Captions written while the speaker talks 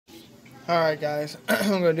Alright guys,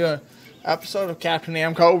 I'm going to do an episode of Captain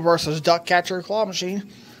Namco versus Duck Catcher Claw Machine.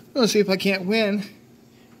 I'm going to see if I can't win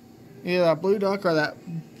either that blue duck or that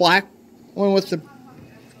black one with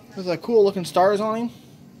the cool looking stars on him.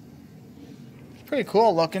 It's pretty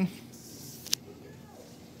cool looking.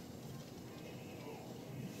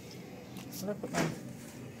 Where'd I put my...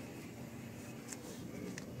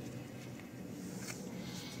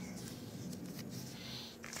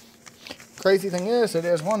 Crazy thing is, it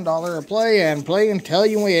is $1 a play, and play until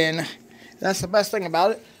you win. That's the best thing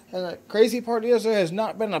about it. And the crazy part is, there has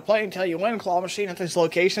not been a play until you win claw machine at this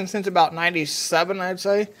location since about '97, I'd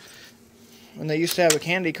say, when they used to have a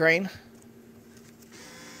candy crane.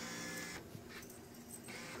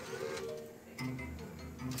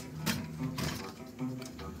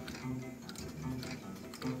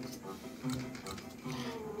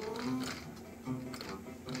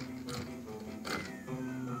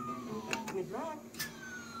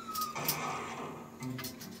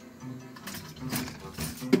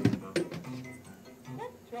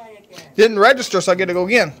 Didn't register, so I get to go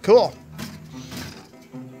again. Cool.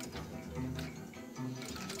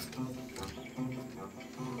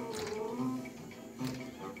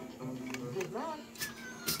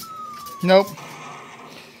 Nope.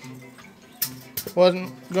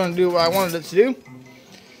 Wasn't going to do what I wanted it to do.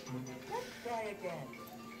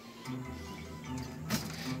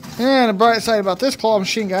 And the bright side about this claw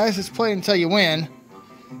machine, guys, is play until you win.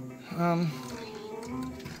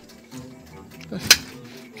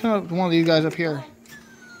 Kind of one of these guys up here.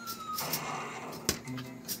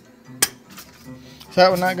 Is that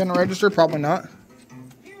one not going to register? Probably not.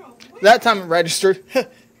 That time it registered.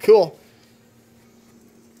 Cool.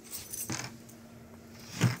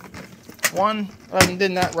 One of them did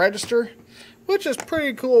not register, which is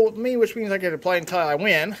pretty cool with me, which means I get to play until I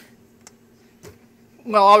win.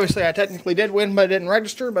 Well, obviously I technically did win, but it didn't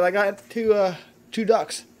register, but I got two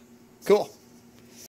ducks. Cool.